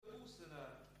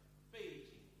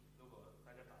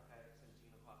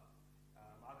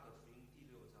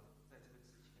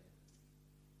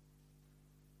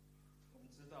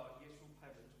知道耶稣派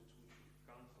门徒出去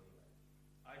刚回来，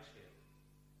而且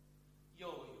又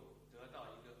有得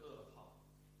到一个噩耗，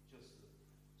就是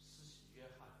施洗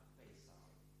约翰被杀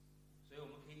了。所以我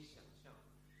们可以想象，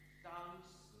当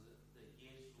时的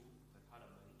耶稣和他的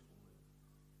门徒们，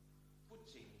不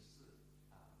仅是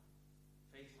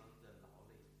非常的劳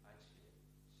累，而且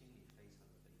心里非常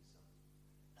的悲伤，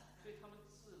所以他们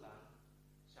自然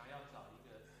想要找一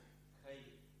个可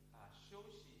以休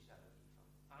息一下的地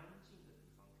方，安静的地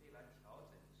方，可以来调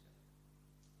整一下。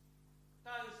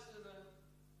但是呢，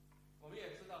我们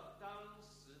也知道当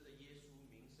时的耶稣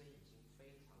名声已经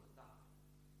非常的大，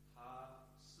他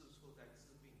四处在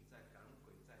治病，在赶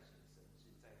鬼，在行神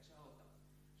迹，在教导，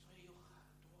所以有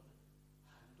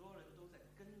很多人都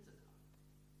在跟着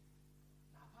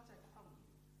他，哪怕在旷野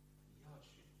也要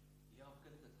去，也要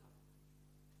跟着他。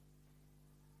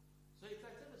所以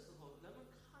在这个时候，人们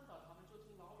看到他们就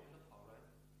从老远的跑来，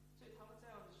所以他们这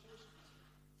样子休息不起来。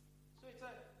所以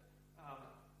在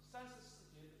34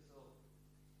节的时候，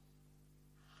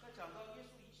在讲到耶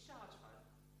稣一下船，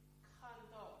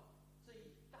看到这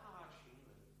一大群人，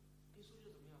耶稣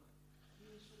就怎么样？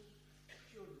耶稣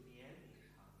就怜悯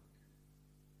他们，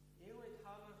因为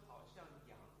他们好像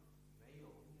羊没有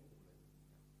牧人一样，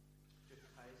就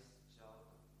开始教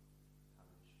导他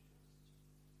们许多事情。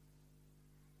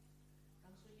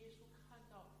当时耶稣看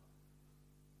到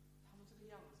他们这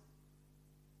个样子，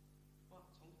哇，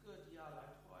从各地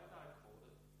来拖来带口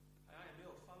的，好像也没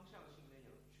有方向性那样，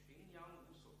群羊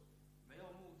无首，没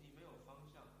有目的，没有方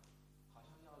向，好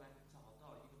像要来找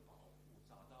到一个保护，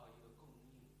找到一个供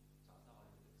应，找到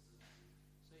一个支持。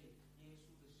所以耶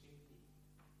稣的心里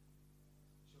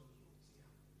就有这样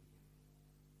的怜悯，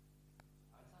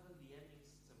而他的怜悯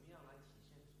是怎么样来体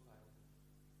现出来的？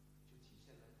就体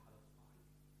现在他的话语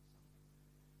上，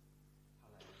他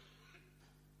来教导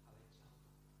他，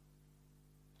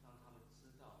让他们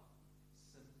知道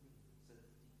生命的真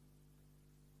谛。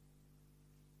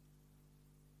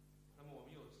那么我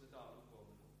们有知道，如果我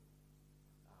们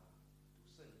读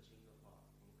圣经的话，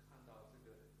我们看到这个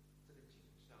景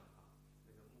象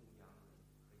那个牧羊人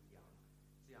和羊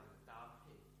这样的搭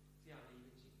配，这样的一个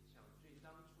景象，对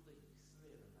当初的以色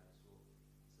列人来说是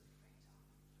非常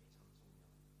非常重要的。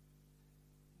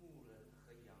牧人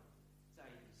和羊在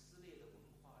以色列的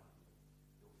文化里面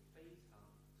有非常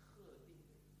特定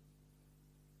的意义。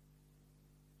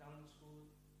当初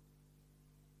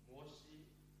摩西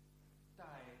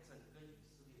带整个以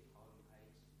色列逃离埃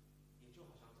及，也就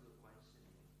好像这个关系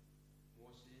一样，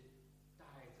摩西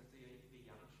带着这一个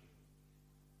羊群，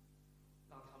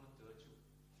让他们得救，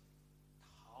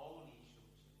逃离凶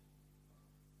险。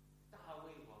大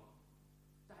卫王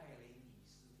带领以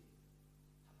色列，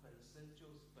他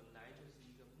本来就是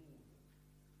一个牧人，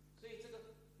所以这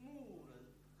个牧人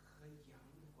和羊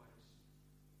的关系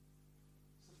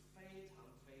是非常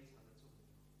非常的重要。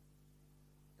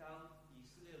当以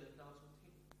色列人当初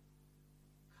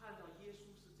看到耶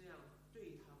稣是这样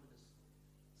对他们的时候，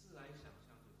自然想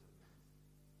象就这个样子，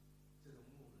这个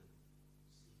牧人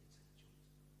是一个拯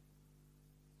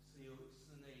救者，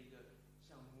是那一个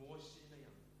像摩西那样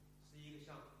的，是一个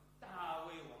像大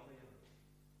卫王那样的。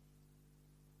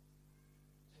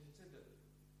所以这个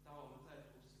当我们在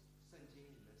读圣经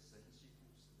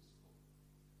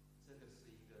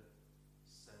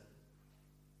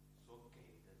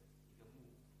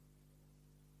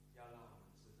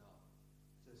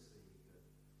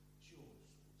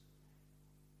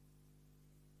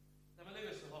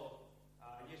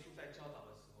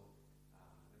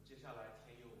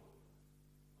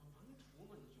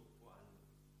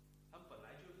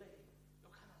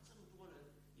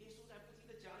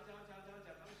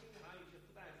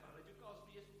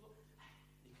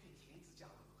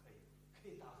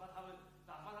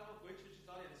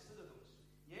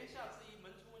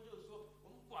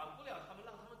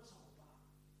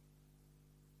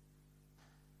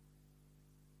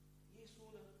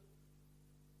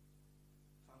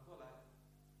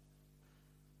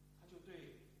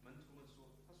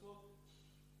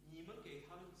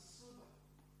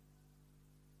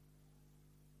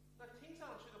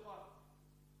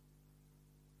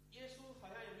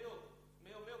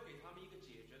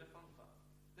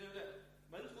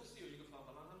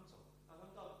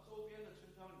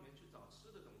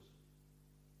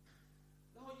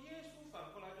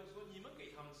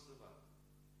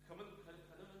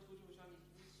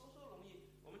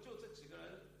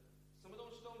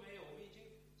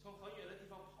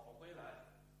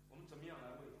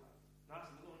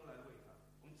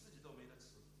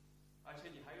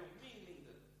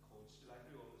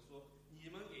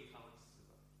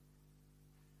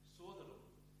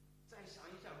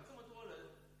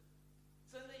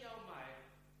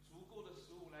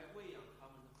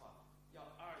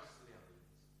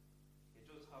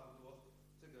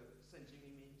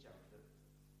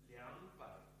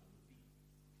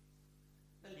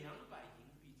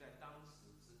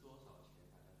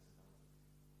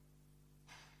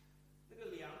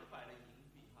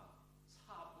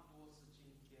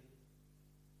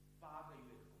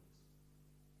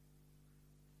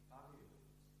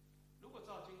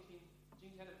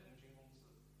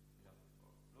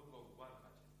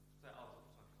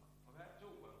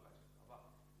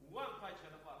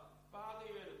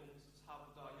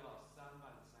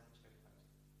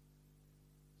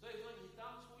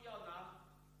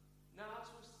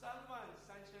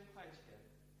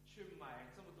去买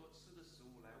这么多吃的食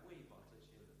物来喂饱这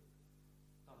些人，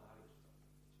到哪里去找他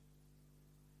们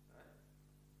去？哎，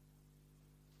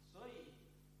所以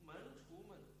门徒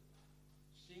们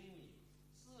心里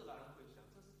自然会想，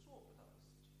这是做不到的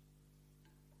事情。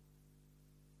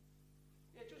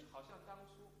也就是好像当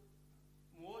初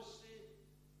摩西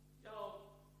要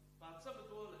把这么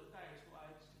多人带出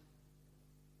埃及，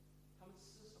他们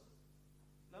吃什么？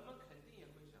人们肯定也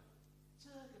会想，这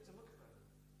个怎么可能？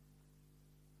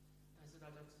但是大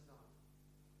家知道，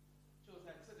就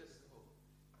在这个时候，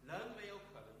人没有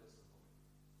可能的时候，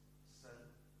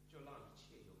神就让一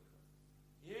切有可能。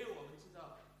因为我们知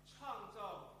道，创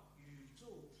造宇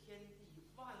宙天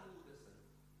地万物的神，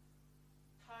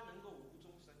他能够无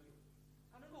中生有，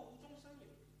他能够无中生有，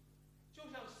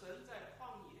就像神在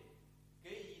旷野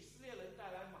给以色列人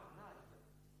带来玛纳一样，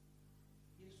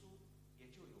耶稣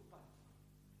也就有办法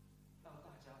让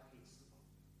大家可以吃饱。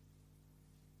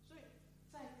所以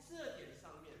在这点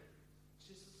上面，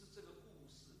其实是这个故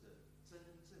事的真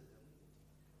正的目的。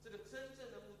这个真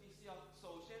正的目的是要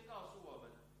首先告诉我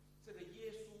们，这个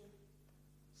耶稣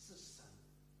是神，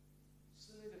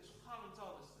是那个创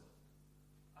造的神，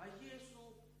而耶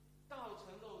稣道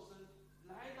成肉身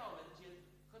来到人间，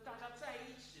和大家在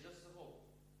一起的时候，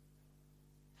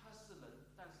他是人，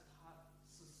但是他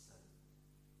是神，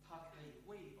他可以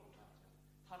喂饱大家，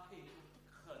他可以做不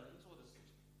可能做的事情。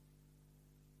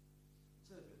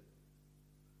这个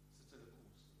是这个故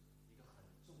事一个很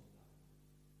重要的。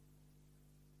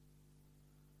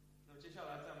那么接下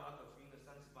来在马可福音的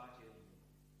38节里面，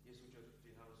耶稣就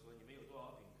对他们说：“你们有多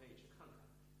少饼，可以去看看。”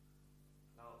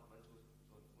然后门徒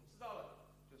说：“我们知道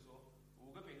了。”就说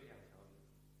5个饼2条鱼。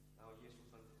然后耶稣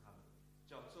吩咐他们，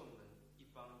叫众人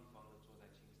一帮一帮的坐在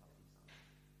青草地上，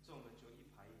众人就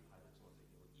一排一排的坐着，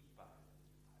有100人一排，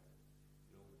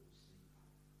有50一排。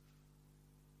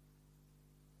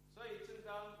所以正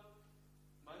当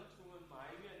门徒们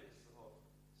埋怨的时候，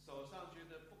手上觉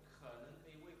得不可能可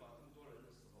以喂饱这么多人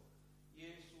的时候，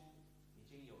耶稣已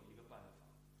经有一个办法，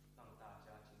让大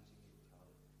家井井有条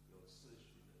的、有秩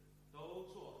序的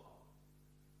都做好。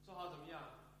做好怎么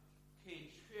样？可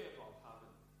以确保他们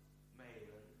每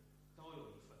人都有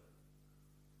一份。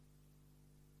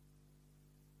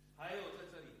还有在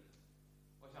这里，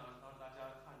我想让大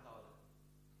家看到的，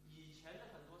以前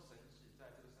的很多神迹，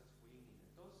在这个福音里面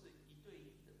都是1对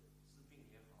1的，治病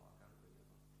也好啊，赶鬼也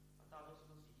好，大多数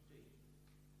都是1对1的。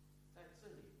在这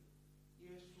里，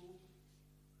耶稣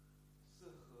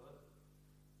是和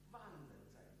万人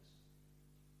在一起。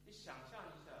你想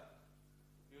象一下，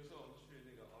比如说我们去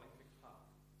那个 Olympic Park，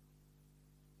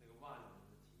 那个万人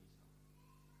的体育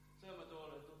场，这么多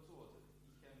人都坐着，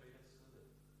一天没得吃的，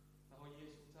然后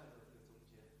耶稣站在这个中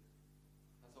间，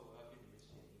他说：“我要给你们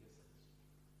写一个神迹，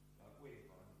我要喂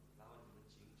饱你们，然后你们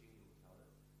井井有条的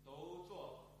都做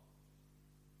好。”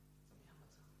怎么样的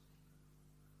场景？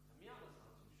怎么样的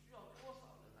场景？需要多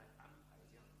少人来安排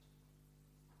这样的情况？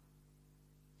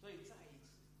所以再一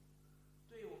次，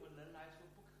对我们人来说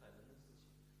不可能的事情，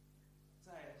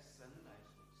在神来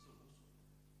说是无所谓。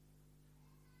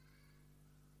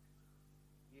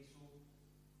耶稣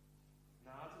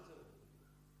拿着这5个饼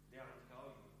2条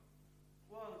鱼，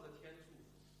望着天祝福，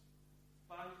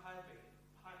搬开饼，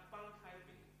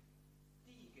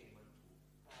递给门徒，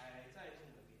摆在众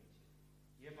人面前，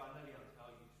也把那2条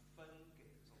鱼分给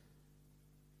众人。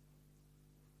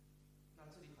那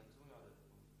这里很重要的，我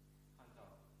们看到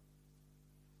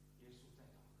耶稣在祷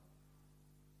告。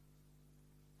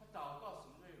他祷告什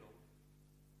么内容？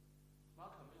马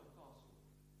可没有告诉我们，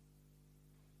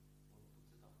我们不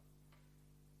知道。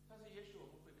但是也许我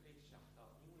们可以想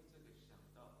到，因为这个想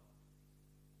到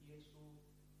耶稣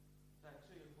在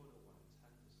最后的晚餐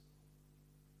的时候，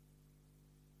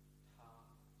他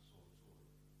所做的，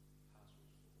他所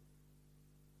说的。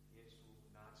耶稣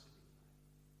拿起饼来，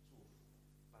祝福，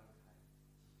搬开，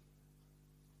递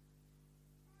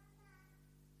给他。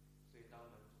所以当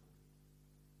门徒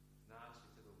拿起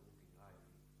这个5饼2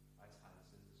鱼而产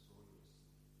生的所有的食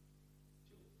物，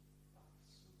就把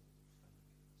食物分给了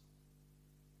众人。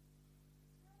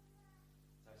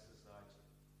在42节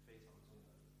非常重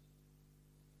要的一节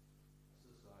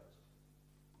，42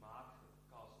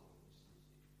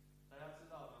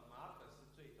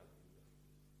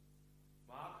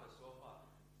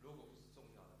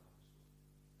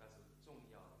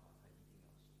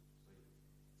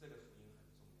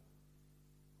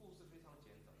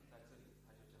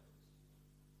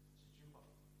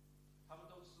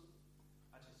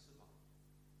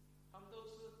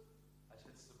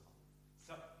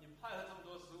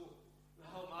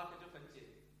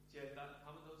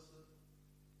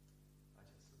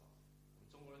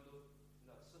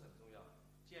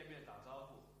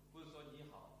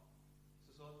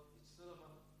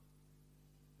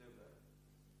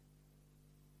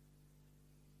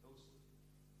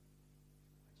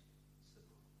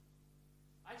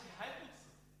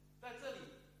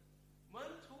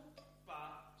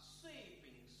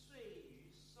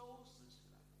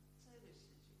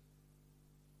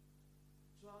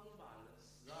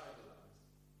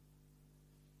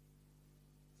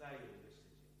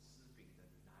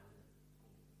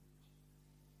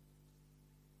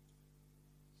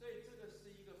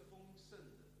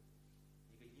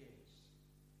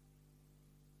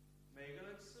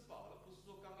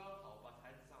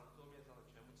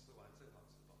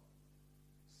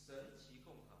神提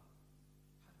供他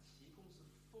提供是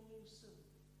丰盛的，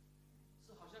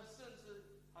是好像甚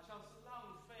至好像是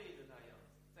浪费的那样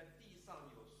子，在地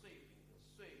上有碎饼有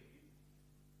碎鱼，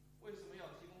为什么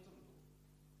要提供这么多？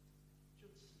就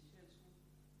体现出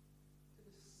这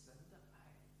个神的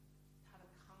爱，他的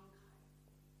慷慨，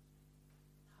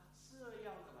他这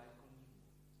样的来供应我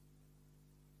们，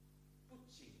不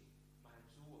仅满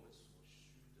足我们所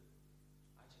需的，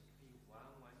而且可以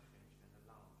完完全全的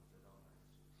让我们得到满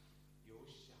足，有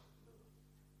享乐，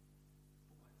不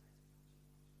管在怎样情况下。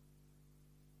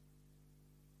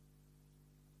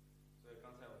所以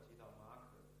刚才我提到马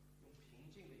可用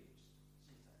平静的语气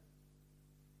记载，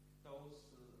都吃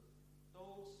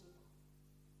饱。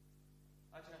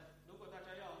而且如果大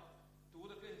家要读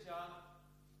得更加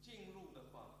进入的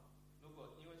话，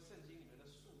因为圣经里面的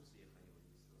数字也很有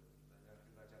意思，跟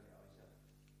大家聊一下。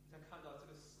你再看到这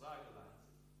个12个篮子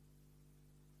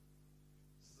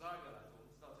，12个篮子，我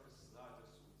们知道这个12个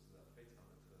数字非常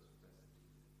的特殊，在圣经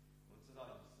里。我们知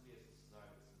道以色列是12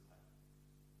个支派，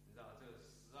你知道这个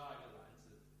12个篮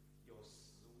子有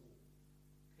食物，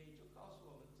可以就告诉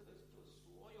我们，这个就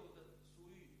所有的属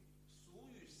于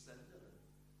神的人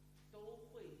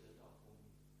都会得到供应，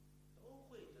都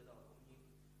会得到供应。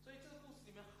所以这个故事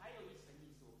里面还有一层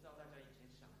意思，我不知道大家以前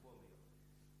想过没有？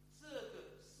这个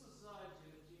42节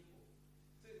的结果，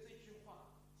这句话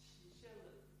体现了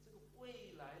这个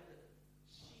未来的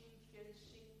新天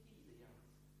新地的样子。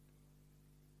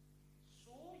所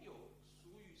有属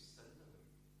于神的人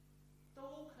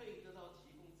都可以得到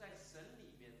提供，在神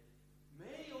里面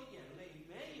没有眼泪，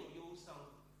没有忧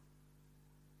伤，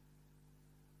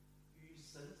与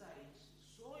神在一起，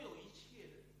所有一切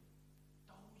的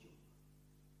都有了。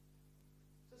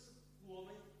这是我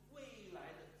们未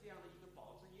来的这样的一个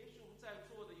保证。也许我们在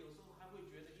座的有时候还会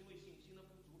觉得，因为信心的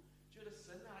不足，觉得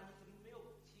神啊，你怎么没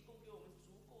有提供给我们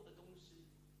足够的东西？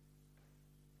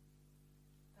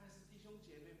但是弟兄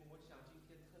姐妹们，我想今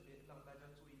天特别让大家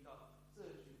注意到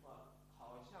这句话，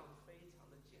好像非常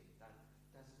的简单，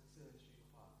但是这句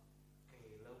话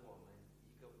给了我们一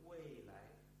个未来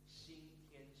新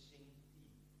天新地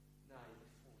那一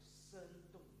幅生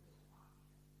动的画面，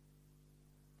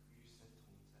与神同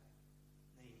在，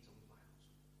那一种满足，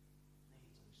那一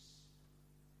种喜乐。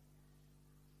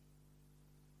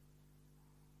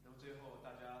那么最后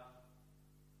大家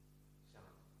想，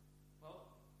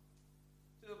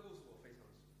这个故事我非常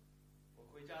喜欢。我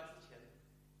回家之前，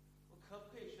我可不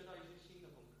可以学到一些新的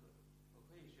功课？我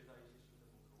可以学到一些新的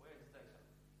功课。我也是在想，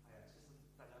哎呀，其实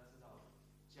大家知道，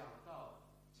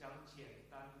讲简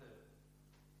单的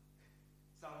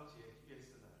章节越是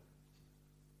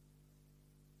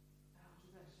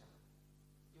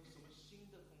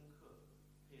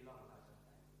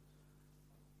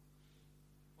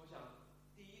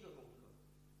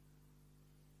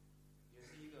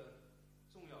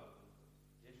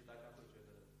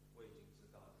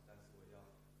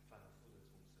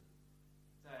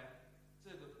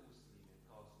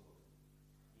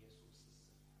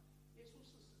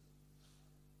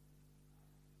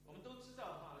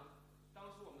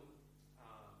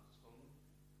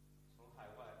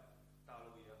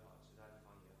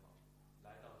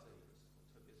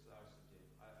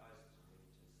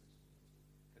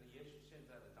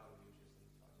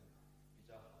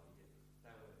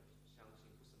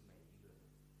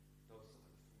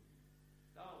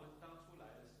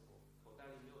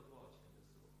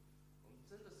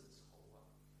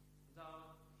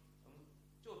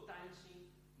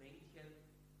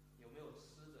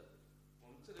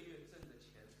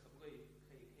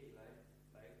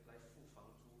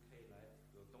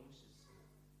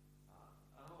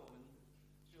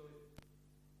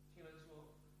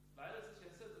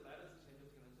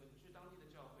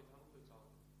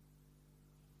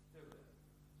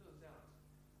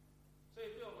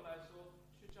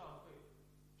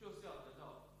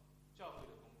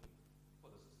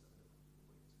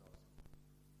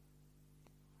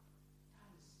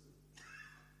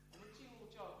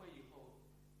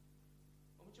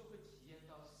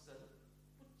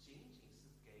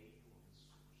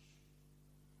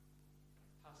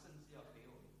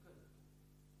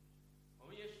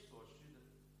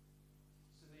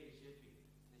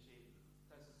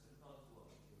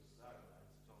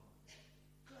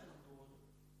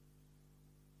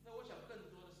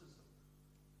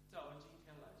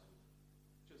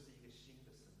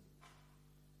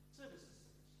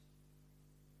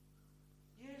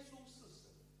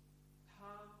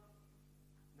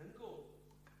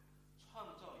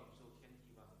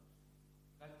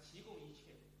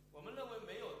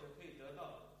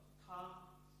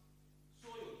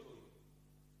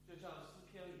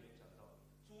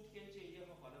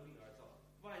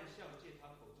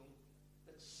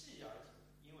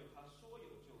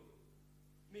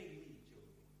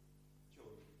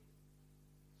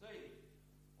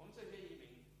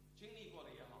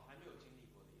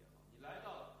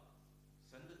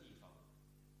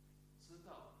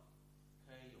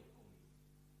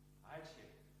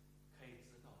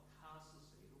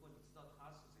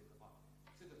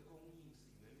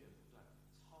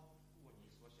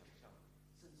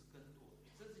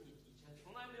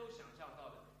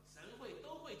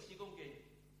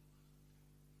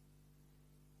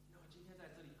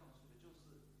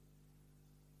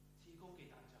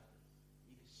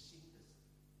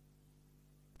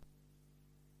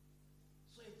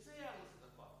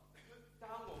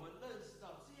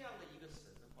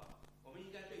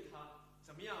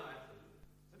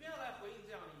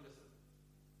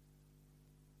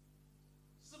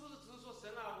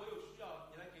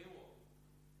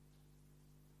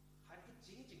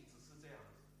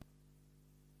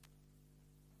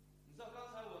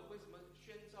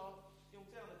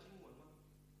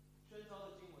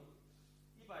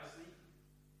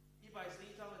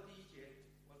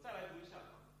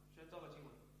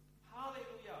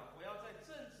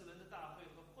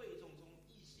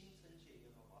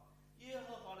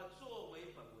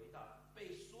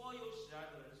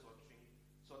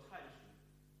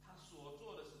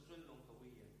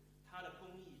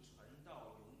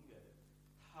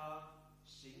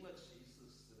行了奇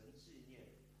事，使人纪念。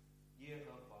耶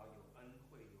和华有恩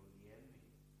惠，有怜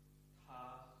悯，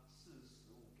他赐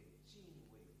食物给敬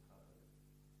畏他的人，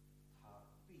他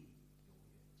必永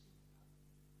远敬他。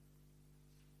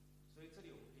所以这里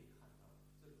我们可以看到，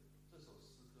这首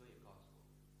诗歌也告诉我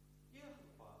们，耶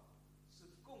和华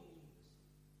是供应的神，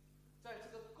在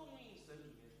这个供应神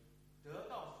里面得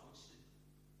到福气。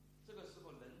这个时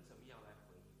候人怎么样来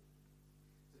回应？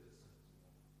这个是很重要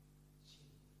的。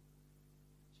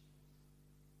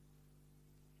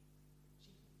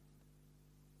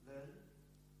人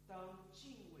当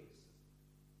敬畏神。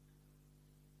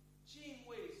敬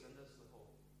畏神的时候，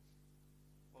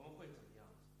我们会怎么样？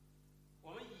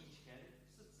我们以前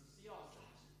是只是要神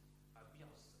迹，而不要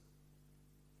神。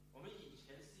我们以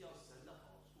前是要神的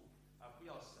好处，而不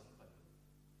要神本人。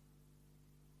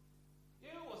因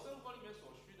为我生活里面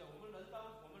所需的，我们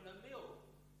人没有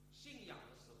信仰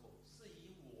的时候，是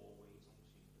以我为中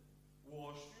心的。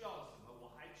我需要什么？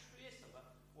我还缺什么？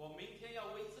我明天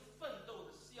要为之奋斗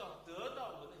的是要得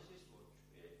到我那些所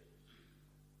缺的。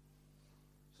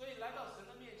所以来到神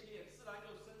的面前，也自然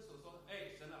就伸手说：“哎，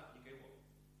神啊，你给我，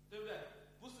对不对？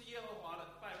不是耶和华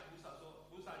的拜菩萨说，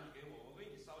菩萨你给我，我为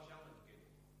你烧香了，你给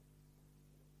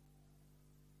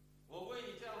我，我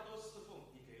为你这样多侍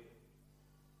奉，你给我，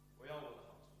我要我的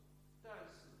好处。”但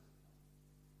是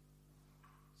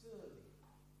这里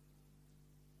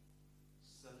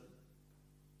神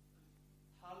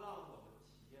他让我们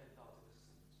体验到这个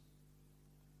神迹，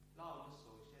让我们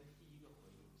首先第一个回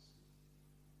应是，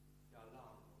要让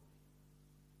我们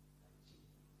来敬畏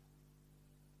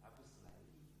他，而不是来利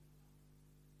用，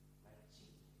来敬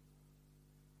畏他，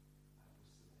而不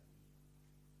是来利用。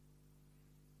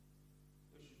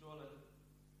有许多人，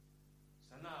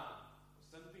神啊，我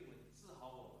生病了，你治好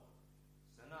我吧。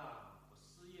神啊，我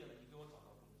失业了，你给我找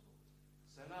到工作。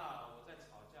神啊，我在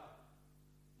吵架，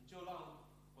你就让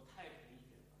我太平一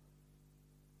点吧。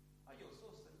啊，有时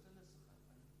候神真的是很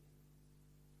恩典，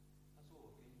他说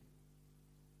我给你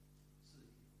治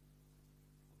愈，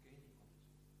我给你工作，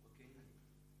我给你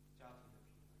家庭的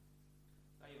平安。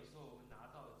但有时候我们拿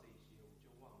到了这些，我们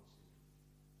就忘记了。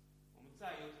我们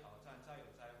再有挑战，再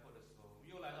有灾祸的时候，我们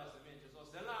又来到神面前说：“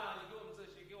神啊，你给我们这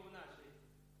些，给我们那些。”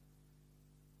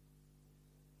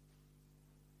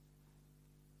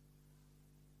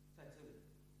在这里，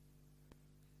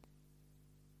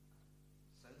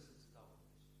神是知道我们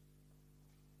的心，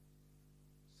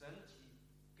神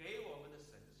给我们的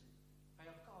神迹，他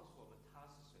要告诉我们他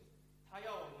是谁，他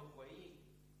要我们回应，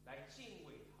来敬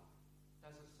畏他。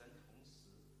但是神同时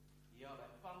也要来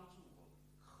帮助我们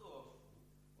克服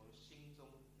我们心中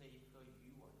那一颗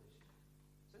愚顽的心。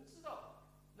神知道，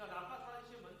那哪怕他的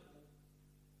一些门徒，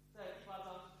在第8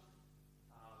章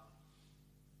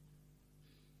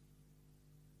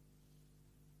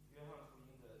约翰福音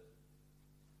的这里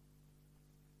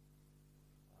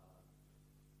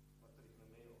可能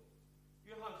没有。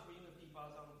约翰福音的第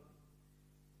8章里面，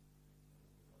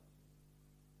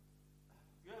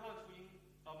约翰福音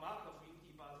马可福音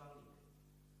第8章里面，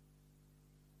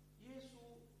耶稣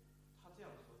他这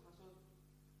样说，他说：“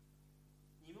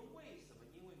你们为什么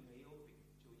因为没有饼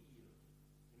就议论？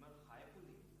你们还不领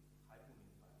悟，还不明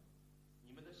白？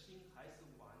你们的心还是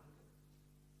顽梗。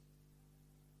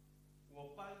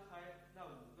我搬开那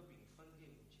5个饼分给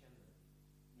5000人，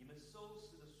你们收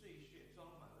拾的碎屑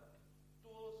装满了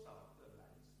多少个篮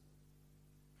子？”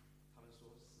他们说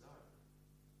12个。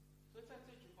所以在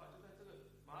这句话，就在这个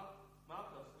马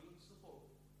可福音之后，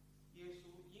耶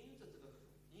稣因着这个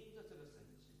神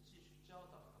迹继续教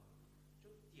导他们，就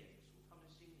点出他们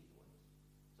心里的问题，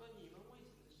说你们为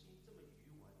什么心这么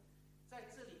愚顽？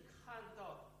在这里看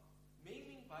到明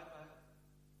明白白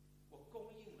我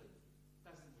供应了你，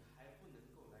但是你还不能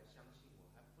够来相信我，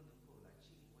还不能够来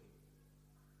敬畏我。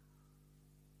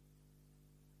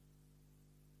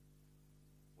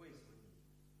为什么你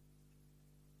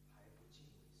还不敬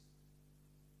畏神？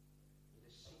你的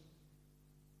心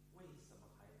为什么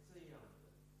还这样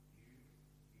的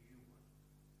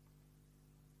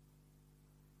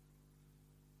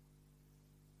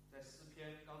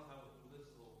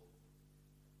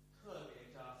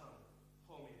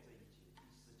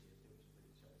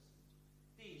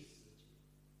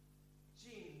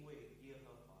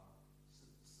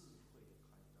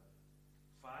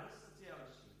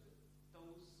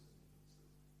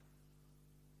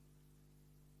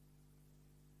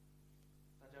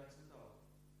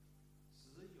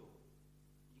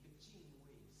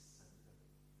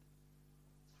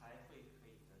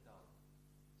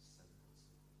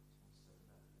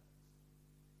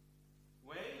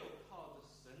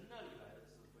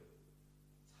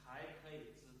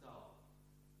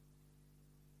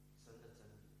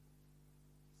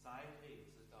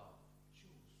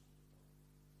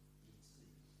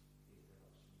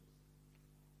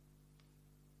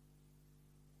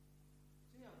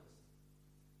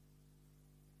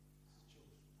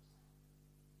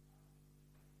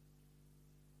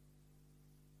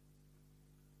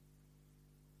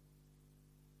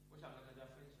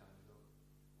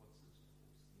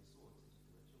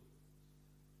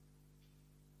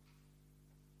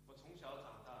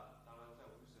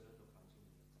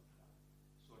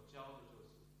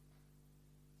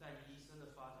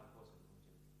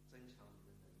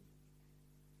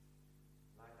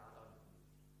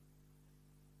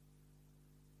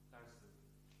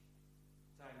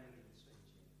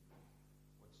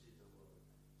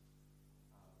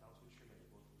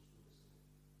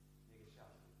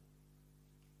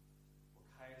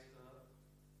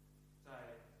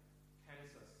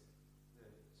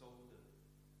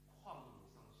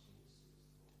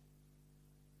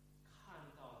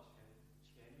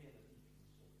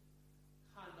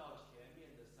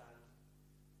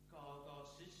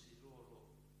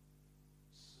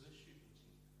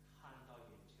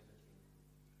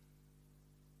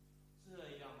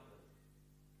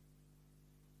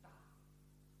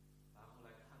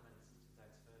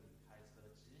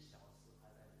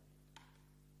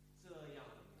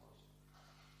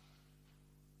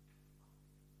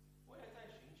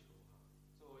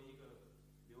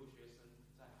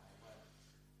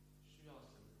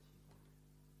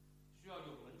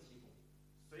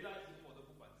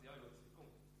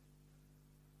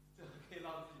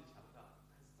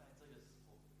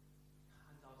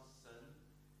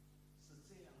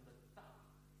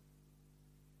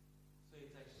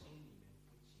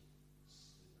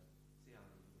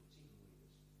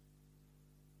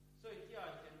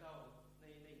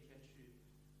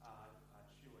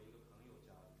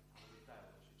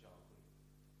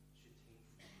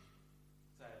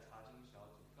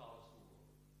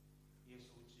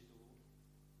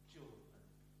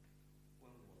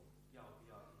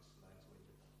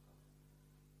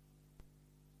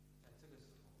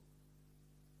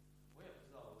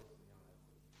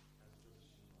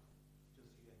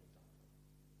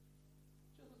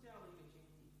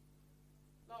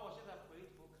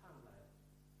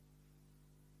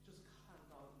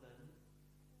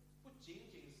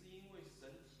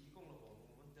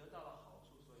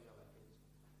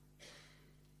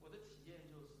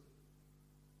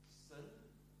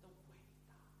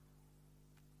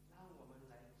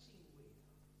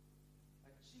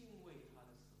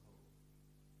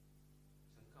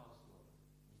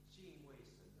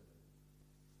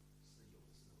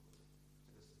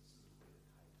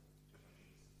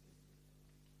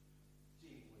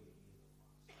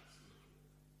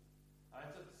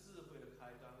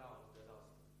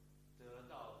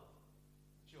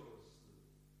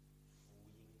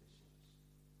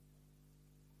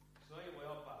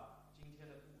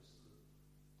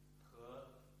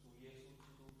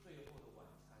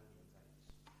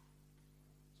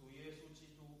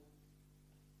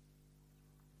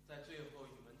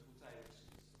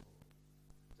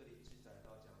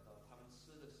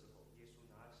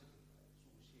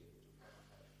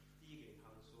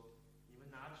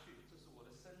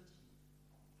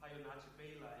拿起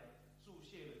杯来，注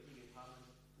谢了，递给他们，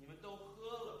你们都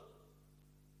喝了。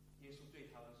耶稣对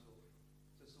他们说：“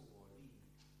这是我立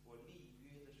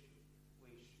约的血，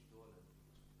为许多人流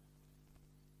出来。”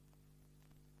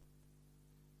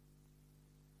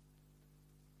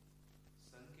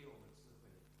神给我们智慧，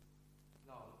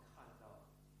让我们看到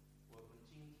我们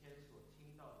今天所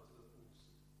听到的这个故事，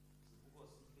只不过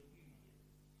是一个寓言，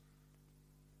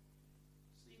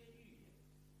是一个寓言。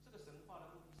这个神话的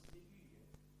目的是一个寓言，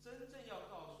真正要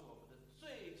告诉我们的，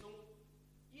最终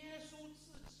耶稣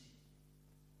自己，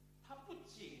他不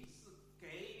仅是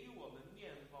给予我们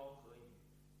面包和鱼，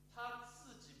他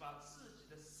自己把自己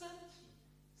的身体、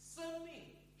生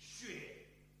命、血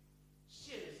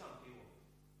献上给我们，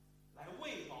来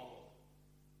喂饱我们。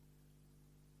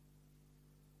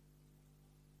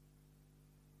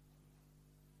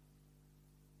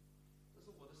这是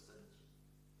我的身体，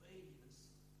为你们死；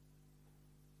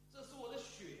这是我的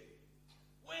血，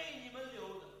为你们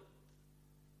流的。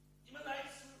你们来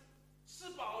吃，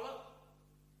吃饱了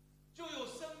就有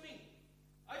生命，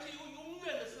而且有永远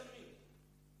的生命。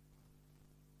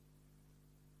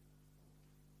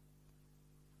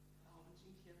让我们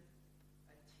今天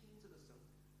来听这个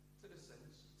神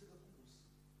迹，这个故事，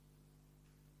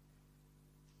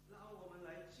让我们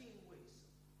来敬畏神，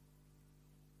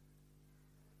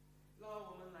让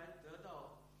我们来得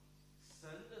到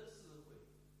神的智慧，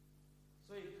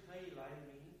所以可以来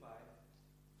明白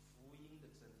福音的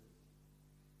真理。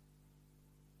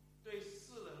对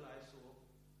世人来说，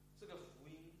这个福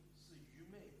音是愚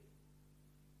昧的。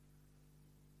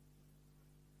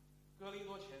哥林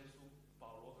多前书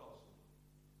保罗告诉我们，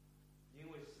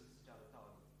因为十字架的道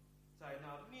理，在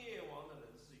那灭亡的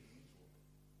人是愚拙，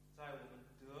在我们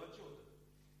得救的人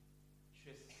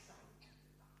却是善意的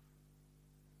大。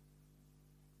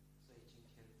所以今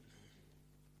天弟兄姐妹，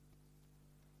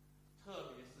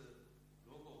特别是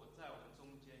如果我在我们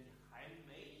中间，你还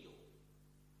没有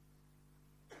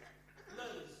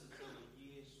认识这位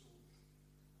耶稣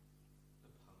的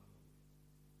朋友，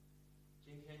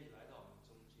今天你来到我们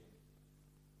中间，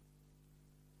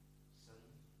神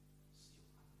是有安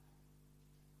排。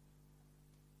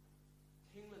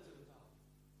听了这个道理，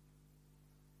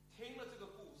听了这个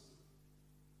故事，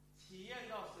体验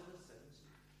到神的神迹，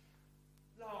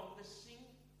让我们的心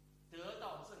得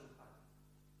到震撼。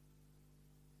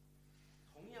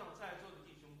同样在座的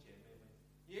弟兄姐妹们，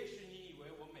也许你以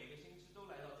为我每个星期都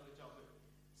来到这个教会，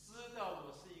知道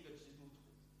我是一个基督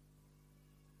徒，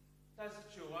但是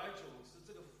久而久之，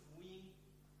这个福音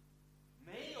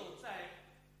没有再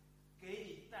给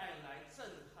你带来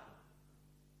震撼。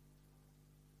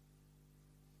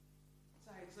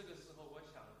在这个时候，我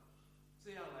想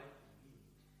这样来鼓励你，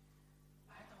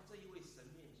来到这一位神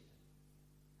面前，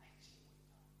来敬畏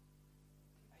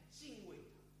他，来敬畏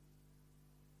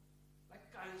他，来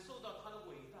感受到他的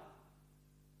伟大。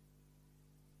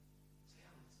这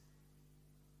样子，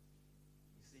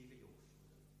你是一个有福的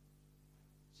人。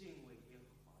敬畏耶和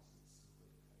华是智慧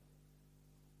的开端。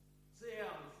这样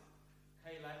子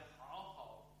可以来好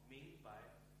好明白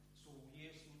主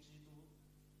耶稣基督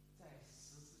在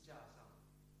十字架上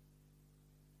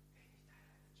给你带来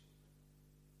的救恩。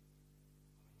我们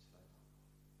一起来祷告。神啊，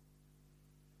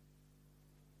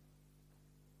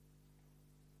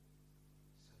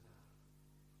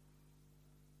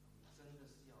我们真的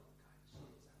是要感谢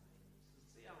赞美你，是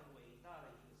这样伟大的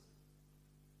一个神，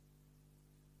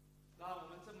让我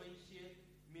们这么一些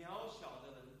渺小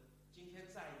的人，今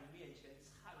天在你面前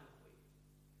忏悔，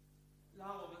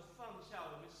让我们放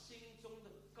下我们心中的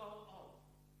高傲，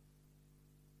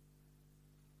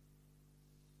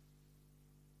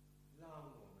让我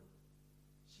们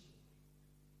敬畏，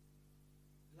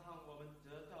让我们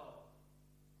得到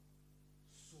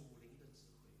属灵的智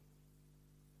慧，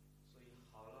所以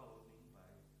好让我明白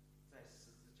在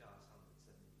十字架上的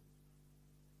真理。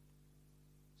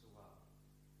主啊，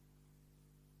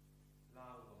让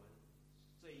我们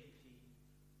这一批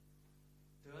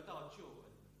得到救恩的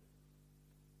人，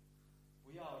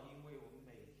不要因为我们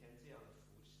每天这样的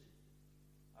服侍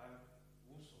而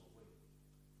无所谓，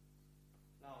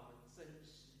让我们珍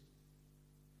惜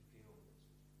你给我们的主。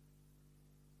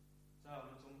在我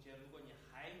们中间，如果你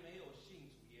还没有信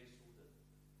主耶稣的，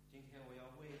今天我要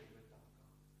为你们祷告，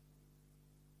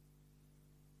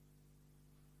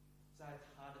在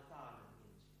他